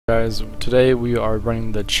Guys, today we are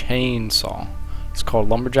running the chainsaw. It's called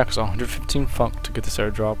Lumberjack. It's 115 funk to get this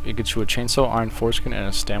airdrop. It gets you a chainsaw, iron foreskin, and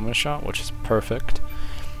a stamina shot, which is perfect.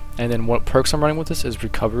 And then what perks I'm running with this is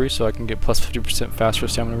recovery, so I can get plus 50% faster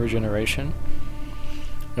stamina regeneration.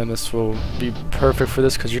 And this will be perfect for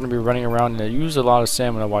this because you're going to be running around and use a lot of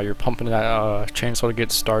stamina while you're pumping that chainsaw to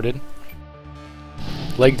get started.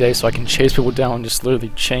 Leg day, so I can chase people down and just literally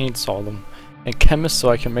chainsaw them. And chemist, so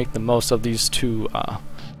I can make the most of these two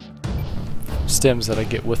stems that I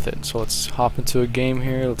get with it. So let's hop into a game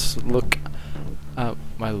here. Let's look at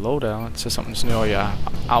my loadout. It says something's new. Oh yeah,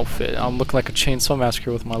 outfit. I'm looking like a chainsaw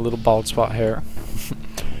massacre with my little bald spot hair.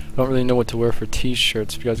 I don't really know what to wear for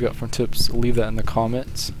t-shirts. If you guys got some tips, leave that in the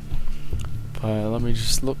comments. But let me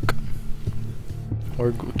just look.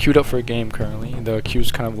 We're queued up for a game currently. The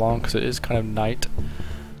queue's kind of long because it is kind of night.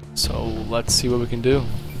 So let's see what we can do.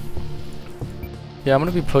 Yeah, I'm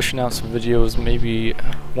going to be pushing out some videos maybe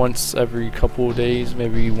once every couple of days,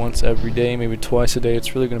 maybe once every day, maybe twice a day.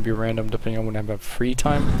 It's really going to be random depending on when I have free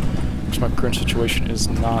time, because my current situation is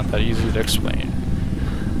not that easy to explain.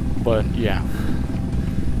 But yeah.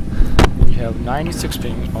 We have 96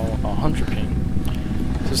 ping, 100 ping.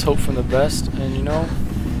 Just hope for the best, and you know,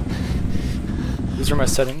 these are my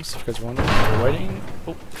settings, if you guys are wondering. Lighting,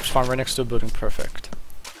 oh, spawn right next to a building, perfect.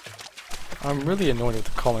 I'm really annoyed with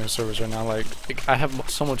the Culling servers right now. Like, I have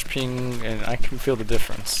so much ping, and I can feel the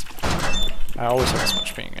difference. I always have this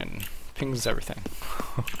much ping, and ping is everything.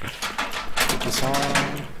 Put this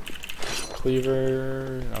on.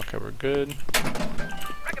 Cleaver. Okay, we're good.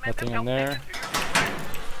 Nothing in there.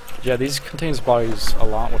 Yeah, these contains bodies a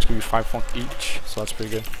lot, which give you 5 funk each, so that's pretty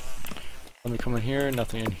good. Let me come in here.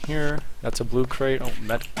 Nothing in here. That's a blue crate. Oh,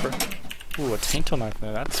 med. Ooh, a tainto knife in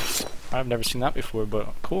there. That's. I've never seen that before,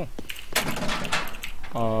 but cool.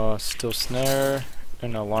 Steel snare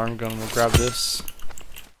and an alarm gun. We'll grab this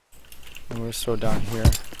and we'll just throw it down here.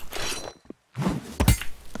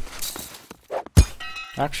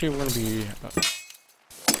 Actually, we're gonna be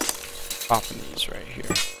popping these right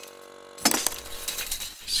here,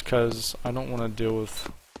 just because I don't want to deal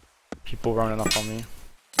with people running up on me.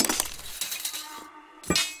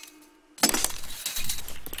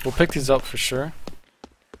 We'll pick these up for sure.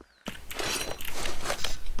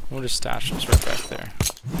 We'll just stash this right back there,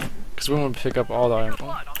 because we want to pick up all the items. We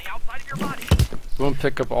want to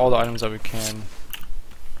pick up all the items that we can,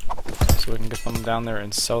 so we can get them down there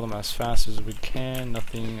and sell them as fast as we can.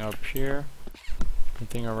 Nothing up here.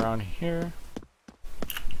 Nothing around here.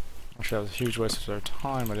 Actually, that was a huge waste of our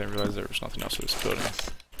time. I didn't realize there was nothing else in this building.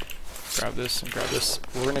 Grab this and grab this.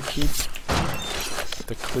 We're gonna keep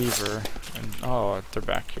the cleaver. And oh, they're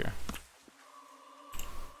back here.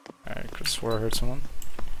 Alright, could swear I heard someone.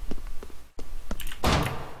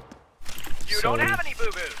 You don't have any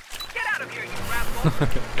boo-boos! Get out of here, you rascal!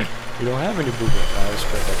 You don't have any boo-boos. No, that's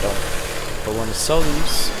correct, I don't. But we're gonna sell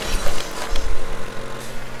these.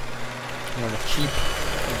 I'm gonna keep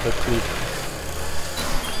the cleaver.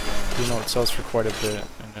 You know, it sells for quite a bit,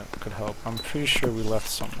 and it could help. I'm pretty sure we left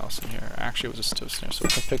something else in here. Actually, it was a steel snare, so we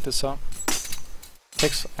can pick this up. It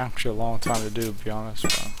takes actually a long time to do, to be honest,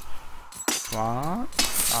 but come on.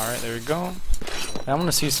 Alright, there we go. And I'm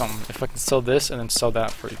gonna see something. If I can sell this and then sell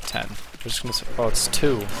that for 10. We're just gonna say, oh, it's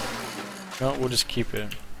 2. No, we'll just keep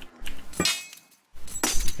it.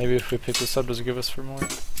 Maybe if we pick this up, does it give us for more?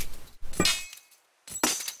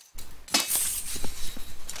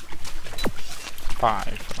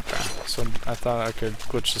 5. Okay. So I thought I could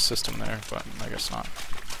glitch the system there, but I guess not.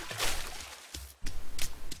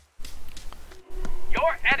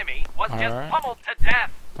 Your enemy was just pummeled to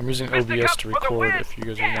death! I'm using OBS to record, if you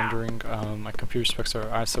guys are wondering. My computer specs are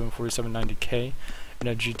i7-4790K and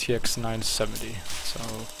a GTX 970. So,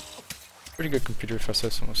 pretty good computer if I say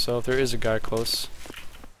so myself. There is a guy close.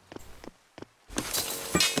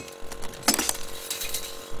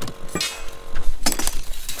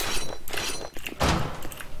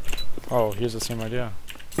 Oh, he has the same idea.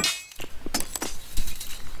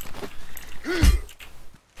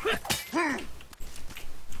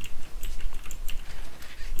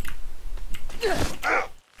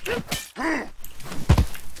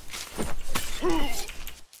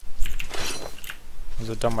 That was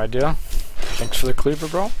a dumb idea. Thanks for the cleaver,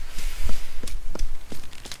 bro.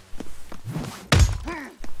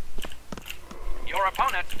 Your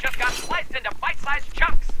opponent just got sliced into bite-sized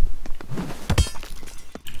chunks!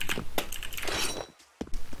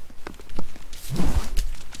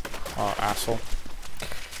 Oh, asshole.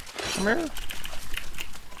 Come here.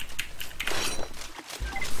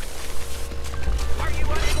 Are you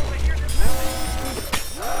unable to hear this?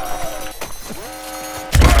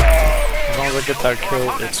 As long as I get that kill,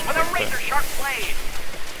 it's with a razor-sharp blade.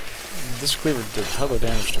 this cleaver did hella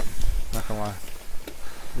damage to him. Not gonna lie.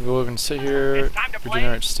 We're gonna sit here,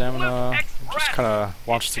 regenerate stamina, just kind of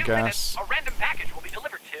watch the gas. A random package will be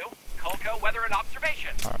delivered to Colco Weather and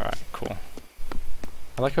Observation. Alright, cool.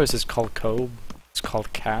 I like how it says called Cobe. It's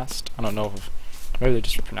called Cast. I don't know if maybe they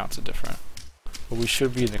just pronounce it different. But we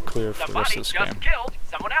should be in the clear for the rest of this game. Killed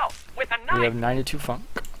someone else with a knife. We have 92 funk.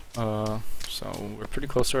 So we're pretty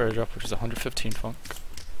close to our airdrop, which is 115 funk.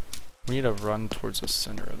 We need to run towards the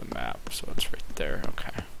center of the map, so it's right there.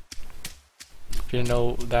 Okay. If you didn't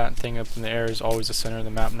know, that thing up in the air is always the center of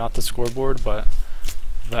the map, not the scoreboard, but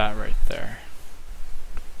that right there.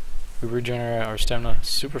 We regenerate our stamina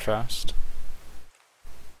super fast.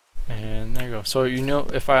 And there you go. So you know,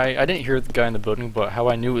 if I didn't hear the guy in the building, but how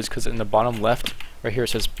I knew is because in the bottom left, right here it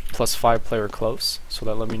says +5 player close, so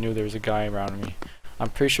that let me know there's a guy around me. I'm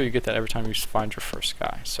pretty sure you get that every time you find your first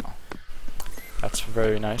guy, so that's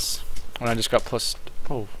very nice. And I just got plus.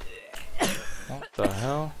 Oh, what the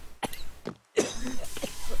hell?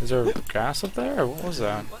 Is there gas up there, or what was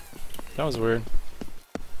that? That was weird.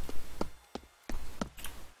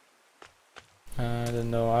 I didn't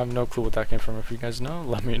know. I have no clue what that came from. If you guys know,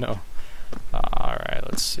 let me know. Alright,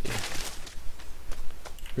 let's see.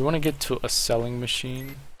 We want to get to a selling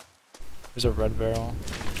machine. There's a red barrel.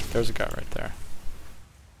 There's a guy right there.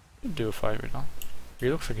 Could do a fight right now. He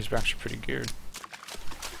looks like he's actually pretty geared.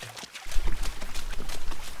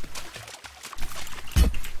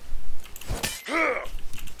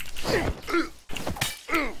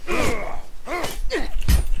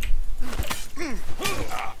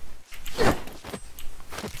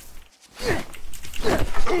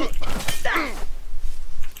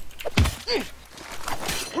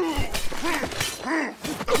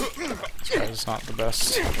 This guy's not the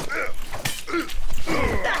best.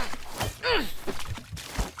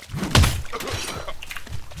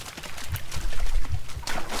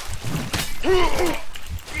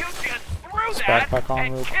 Let's backpack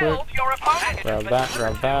on real quick. Grab that,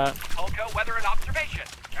 grab that.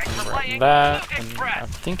 Grab that, and I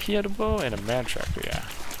think he had a bow and a man tracker, yeah.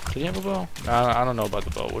 Did he have a bow? I don't know about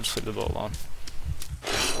the bow, we'll just leave the bow alone.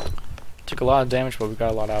 Took a lot of damage, but we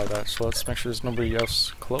got a lot out of that, so let's make sure there's nobody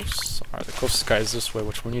else close. Alright, the closest guy is this way,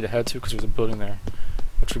 which we need to head to because there's a building there,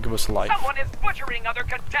 which will give us life. Someone is butchering other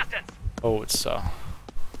contestants. Oh, it's the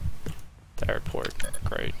airport.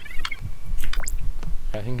 Great.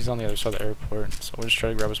 Yeah, I think he's on the other side of the airport, so we'll just try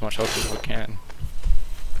to grab as much health as we can.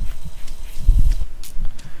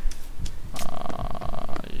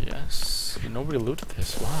 Yes. Nobody looted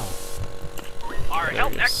this. Wow. Our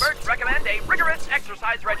health experts recommend a rigorous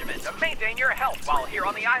exercise regimen to maintain your health while here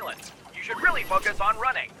on the island. You should really focus on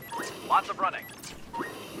running. Lots of running.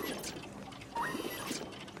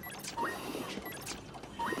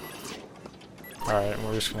 Alright,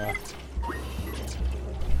 we're just gonna...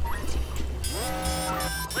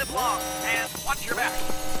 Live long and watch your back.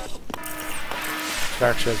 It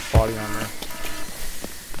actually has body armor.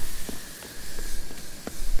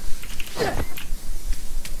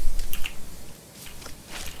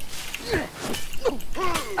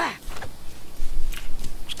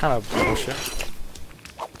 It's kind of bullshit.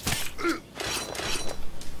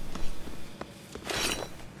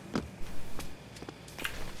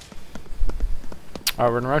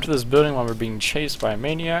 Alright, we're gonna run to this building while we're being chased by a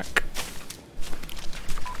maniac.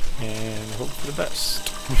 And hope for the best.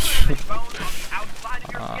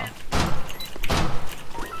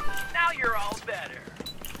 Now you're all better.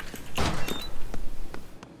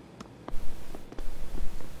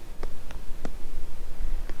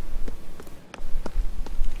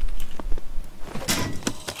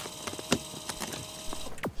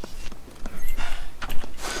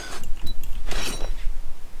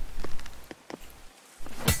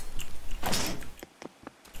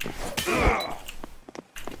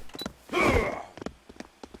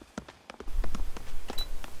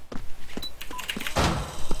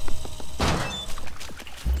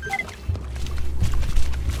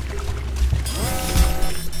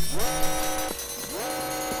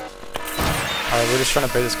 We're just trying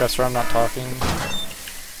to bait this guy, so I'm not talking.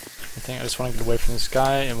 I just want to get away from this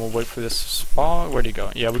guy, and we'll wait for this spot. Where'd he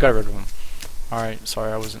go? Yeah, we got rid of him. Alright,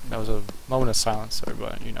 sorry, that was a moment of silence there,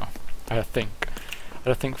 but, you know, I had to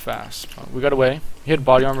think fast. We got away. He had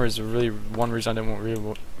body armor is really one reason I didn't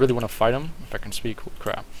really want to fight him, if I can speak. Holy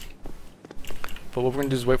crap. But what we're going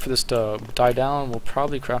to do is wait for this to die down. We'll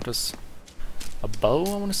probably craft us a bow,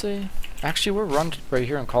 I want to say. Actually, we'll run right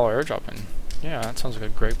here and call our airdrop in. Yeah, that sounds like a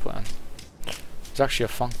great plan. There's actually a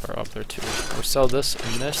funk bar up there too. We'll sell this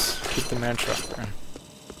and this, keep the man tracker.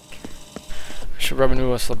 Should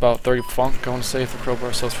revenue us about 30 funk, I want to say, if the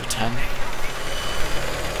crowbar sells for 10.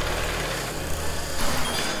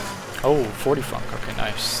 Oh, 40 funk. Okay,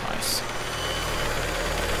 nice, nice.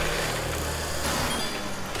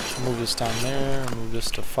 Move this down there, move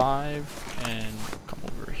this to 5, and come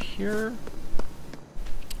over here.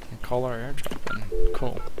 And call our airdrop in.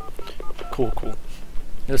 Cool. Cool, cool.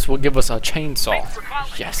 This will give us a chainsaw.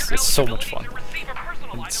 Yes, it's so much fun.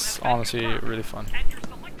 It's honestly really fun.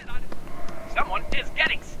 Someone is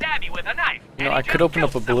getting stabby with a knife. You know, I could open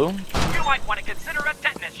up a blue. You might want to consider a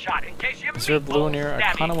tetanus shot in case you Is there a blue in here? I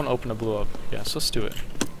stabby. kind of want to open a blue up. Yes, let's do it.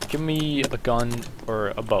 Give me a gun or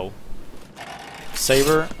a bow.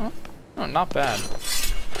 Saber? Oh, not bad.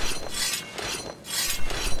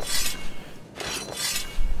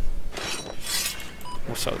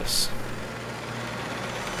 We'll sell this.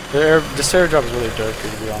 This airdrop is really dirty,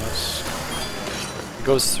 to be honest. It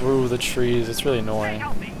goes through the trees. It's really annoying.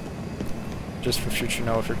 Just for future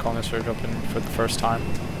note, if you're calling this airdrop in for the first time.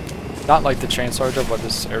 Not like the chainsaw airdrop, but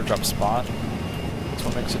this airdrop spot. That's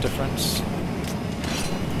what makes a difference.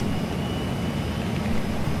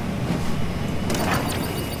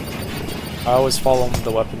 I always follow the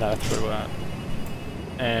weapon that I threw at.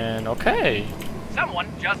 And okay. Someone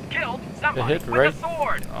just killed It somebody hit with right. a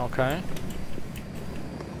sword. Okay.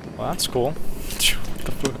 Well, that's cool.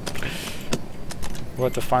 We'll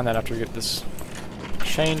have to find that after we get this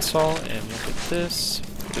chainsaw. And look at this.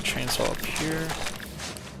 Put the chainsaw up here.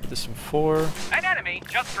 Put this in 4. An enemy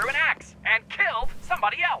just threw an axe and killed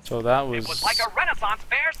somebody else. So that It was like a Renaissance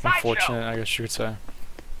fair unfortunate, sideshow. I guess you could say.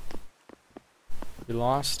 We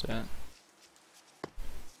lost it.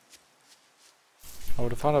 I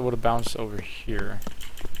would have thought I would have bounced over here.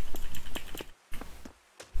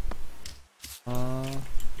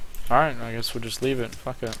 Alright, I guess we'll just leave it.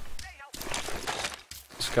 Fuck it.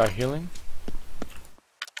 This guy healing?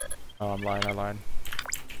 Oh, I'm lying, I lied.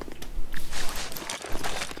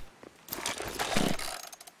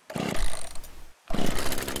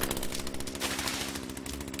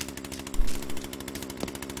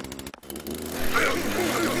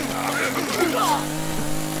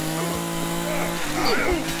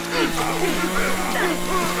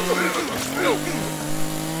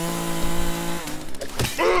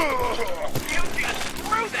 You just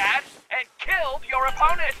threw that and killed your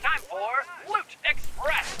opponent. It's time for Loot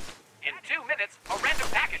Express. In 2 minutes, a random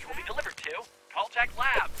package will be delivered to Culling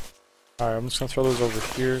Lab. Alright, I'm just gonna throw those over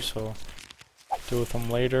here, so deal with them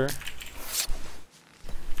later.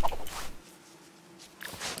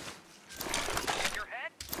 Your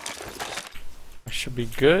head? I should be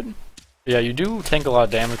good. Yeah, you do take a lot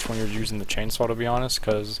of damage when you're using the chainsaw, to be honest,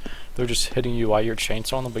 because they're just hitting you while you're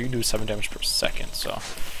chainsawing them, but you do 7 damage per second, so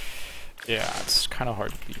yeah, it's kind of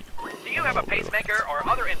hard to beat. Do you have a pacemaker or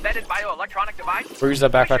other embedded bioelectronic device? We'll use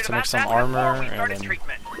that We backpack should to have make some asked that before armor, we and started then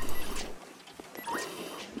treatment.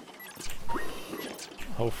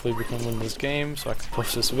 hopefully we can win this game, so I can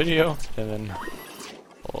post this video, and then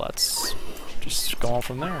let's just go on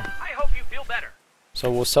from there. I hope you feel better.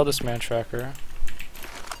 So we'll sell this man tracker.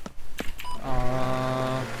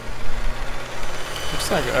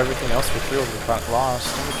 Looks like everything else we threw got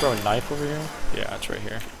lost. Let me throw a knife over here. Yeah, it's right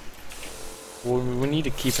here. Well, we need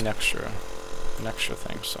to keep an extra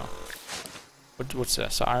thing. So, what's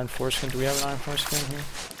this? So iron foreskin. Do we have an iron foreskin here?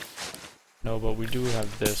 No, but we do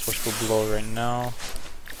have this, which we'll blow right now.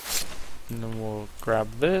 And then we'll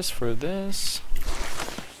grab this for this,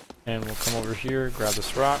 and we'll come over here, grab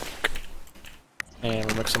this rock, and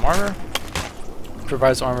we'll make some armor.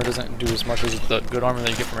 Provides armor doesn't do as much as the good armor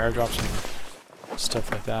that you get from airdrops and stuff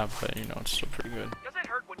like that, but you know, it's still pretty good. Does it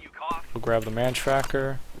hurt when you cough? We'll grab the man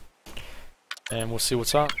tracker, and we'll see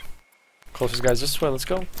what's up. Closest guys this way, let's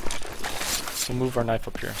go. We'll move our knife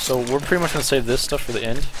up here. So we're pretty much going to save this stuff for the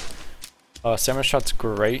end. Samurai shot's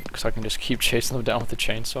great, because I can just keep chasing them down with the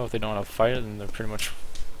chainsaw. If they don't have to fight it, then they're pretty much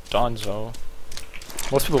done, so.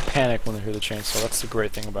 Most people panic when they hear the chainsaw, that's the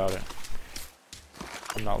great thing about it.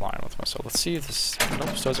 I'm not lying with myself. Let's see if this... Nope,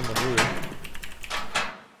 this doesn't move.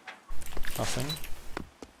 Nothing.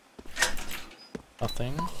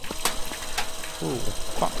 Nothing. Ooh,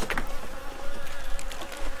 fuck.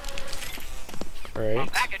 Great. A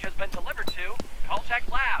package has been delivered to Culling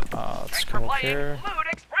Lab. Let's Thanks come for up playing here. Loot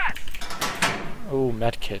Express. Ooh,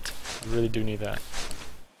 medkit. I really do need that.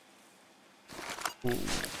 Ooh.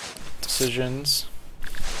 Decisions.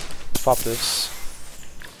 Let's pop this.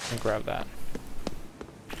 And grab that.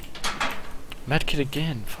 Medkit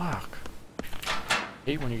again, fuck. I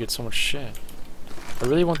hate when you get so much shit. I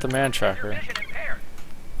really want the man Your tracker. vision impaired.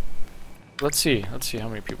 Let's see how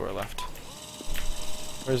many people are left.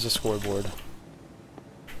 Where's the scoreboard?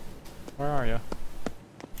 Where are you?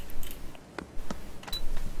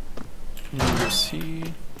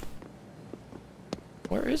 UFC.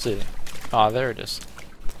 Where is it? Ah, there it is.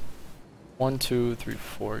 1, 2, 3,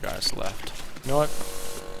 4 guys left. You know what?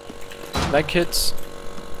 Medkits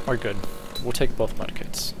are good. We'll take both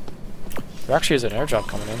medkits. There actually is an airdrop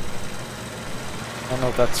coming in. I don't know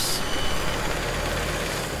if that's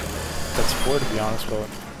for, to be honest, but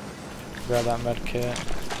grab that medkit.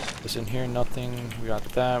 This in here, nothing. We got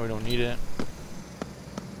that. We don't need it.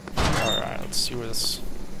 Alright, let's see where this...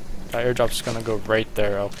 That airdrop's gonna go right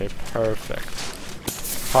there. Okay, perfect.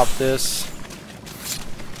 Pop this.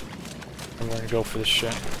 And we're gonna go for this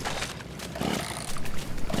shit.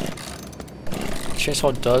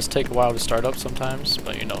 Chainsaw does take a while to start up sometimes,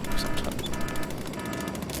 but you know, sometimes.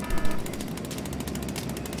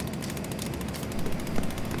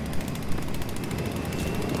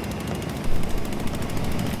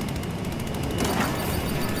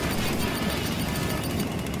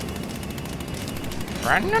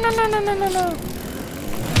 No.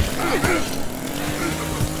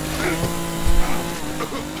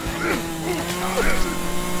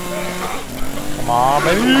 Come on,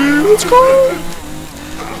 baby, let's go!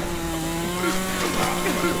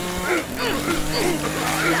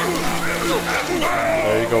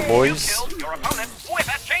 There you go, boys.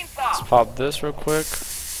 Let's pop this real quick.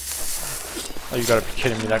 Oh, you gotta be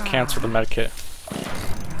kidding me, that canceled the medkit.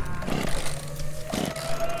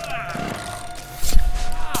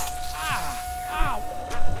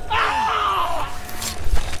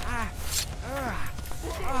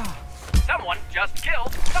 Someone just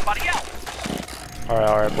killed somebody else.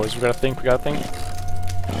 Alright, boys, we gotta think.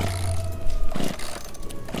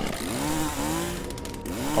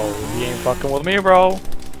 Oh, he ain't fucking with me, bro.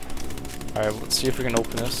 Alright, let's see if we can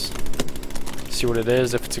open this. See what it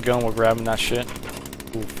is. If it's a gun, we're grabbing that shit.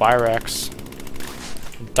 Ooh, fire axe.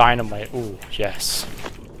 Dynamite. Ooh, yes.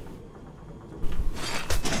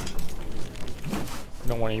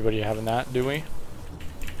 Don't want anybody having that, do we?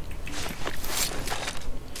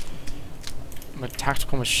 A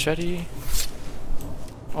tactical machete.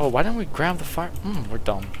 Oh, why didn't we grab the fire? We're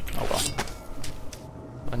dumb. Oh well.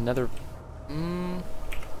 Another. We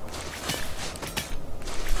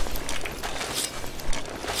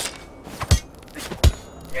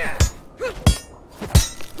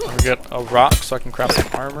get a rock so I can craft some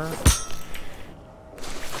armor.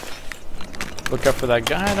 Look out for that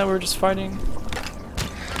guy that we were just fighting.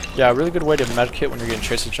 Yeah, a really good way to medkit when you're getting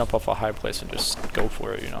chased, to jump off a high place and just go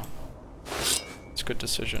for it, you know. It's a good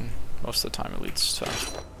decision. Most of the time it leads to a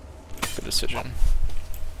good decision.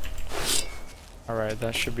 Alright,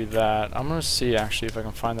 that should be that. I'm gonna see actually if I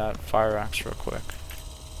can find that fire axe real quick.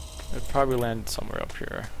 It probably landed somewhere up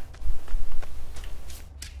here.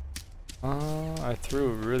 I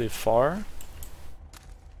threw it really far.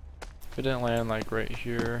 It didn't land like right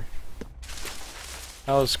here.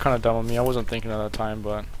 That was kind of dumb of me. I wasn't thinking at that time,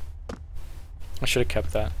 but I should have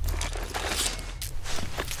kept that.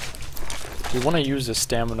 We want to use the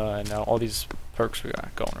stamina and all these perks we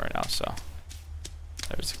got going right now, so.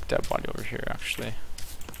 There's a dead body over here, actually.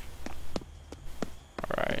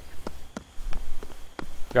 Alright.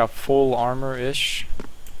 We got full armor-ish.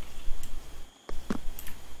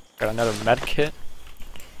 Got another med kit.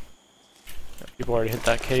 People already hit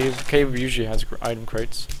that cave. The cave usually has item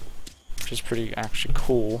crates, which is pretty actually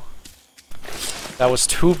cool. That was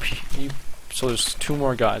so there's 2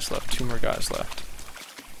 more guys left.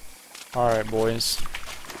 Alright, boys.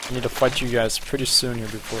 I need to fight you guys pretty soon here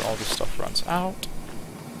before all this stuff runs out.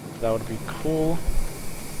 That would be cool.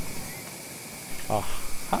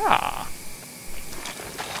 Aha!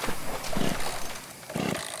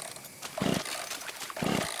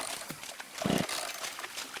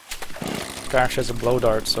 This guy actually has a blow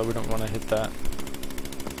dart, so we don't want to hit that.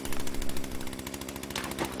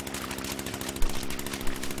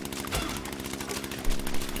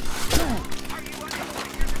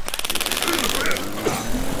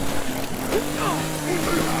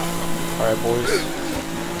 Alright, boys.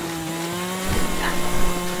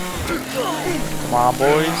 Come on,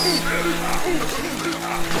 boys.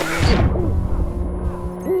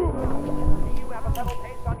 You have a metal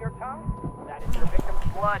taste on your tongue? That is your victim's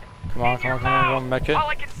blood. Come on, mech it. All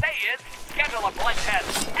I can say is, schedule a blood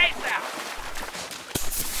test ASAP.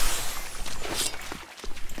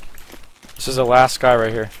 This is the last guy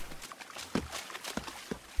right here.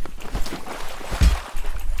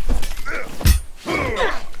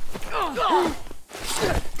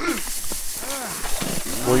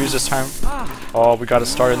 We'll use this time. Oh, we gotta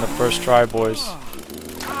start in the first try, boys.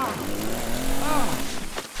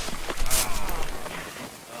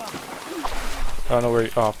 I don't know where.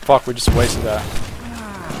 Oh, fuck, we just wasted that.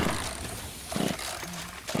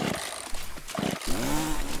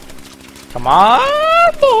 Come on,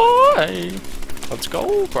 boy! Let's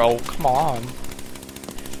go, bro. Come on.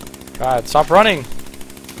 God, stop running!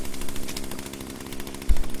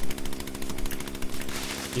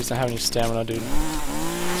 He doesn't have any stamina, dude. Yo,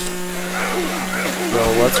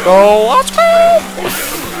 let's go! Let's go!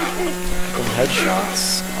 Some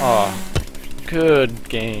headshots. Oh, good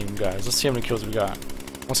game, guys. Let's see how many kills we got.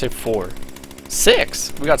 I want to say 4.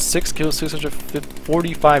 6! We got 6 kills,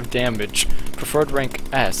 645 damage. Preferred rank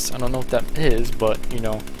S. I don't know what that is, but, you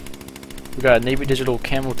know. We got a Navy Digital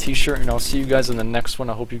camo t-shirt, and I'll see you guys in the next one.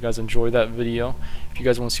 I hope you guys enjoyed that video. If you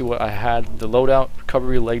guys want to see what I had, the loadout,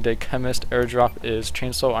 recovery, leg day, chemist, airdrop is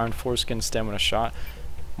chainsaw, iron foreskin, stamina shot.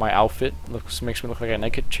 My outfit makes me look like a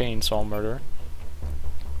naked chainsaw murderer.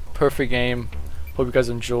 Perfect game. Hope you guys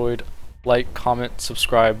enjoyed. Like, comment,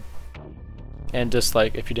 subscribe, and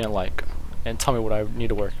dislike if you didn't like. And tell me what I need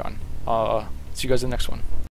to work on. See you guys in the next one.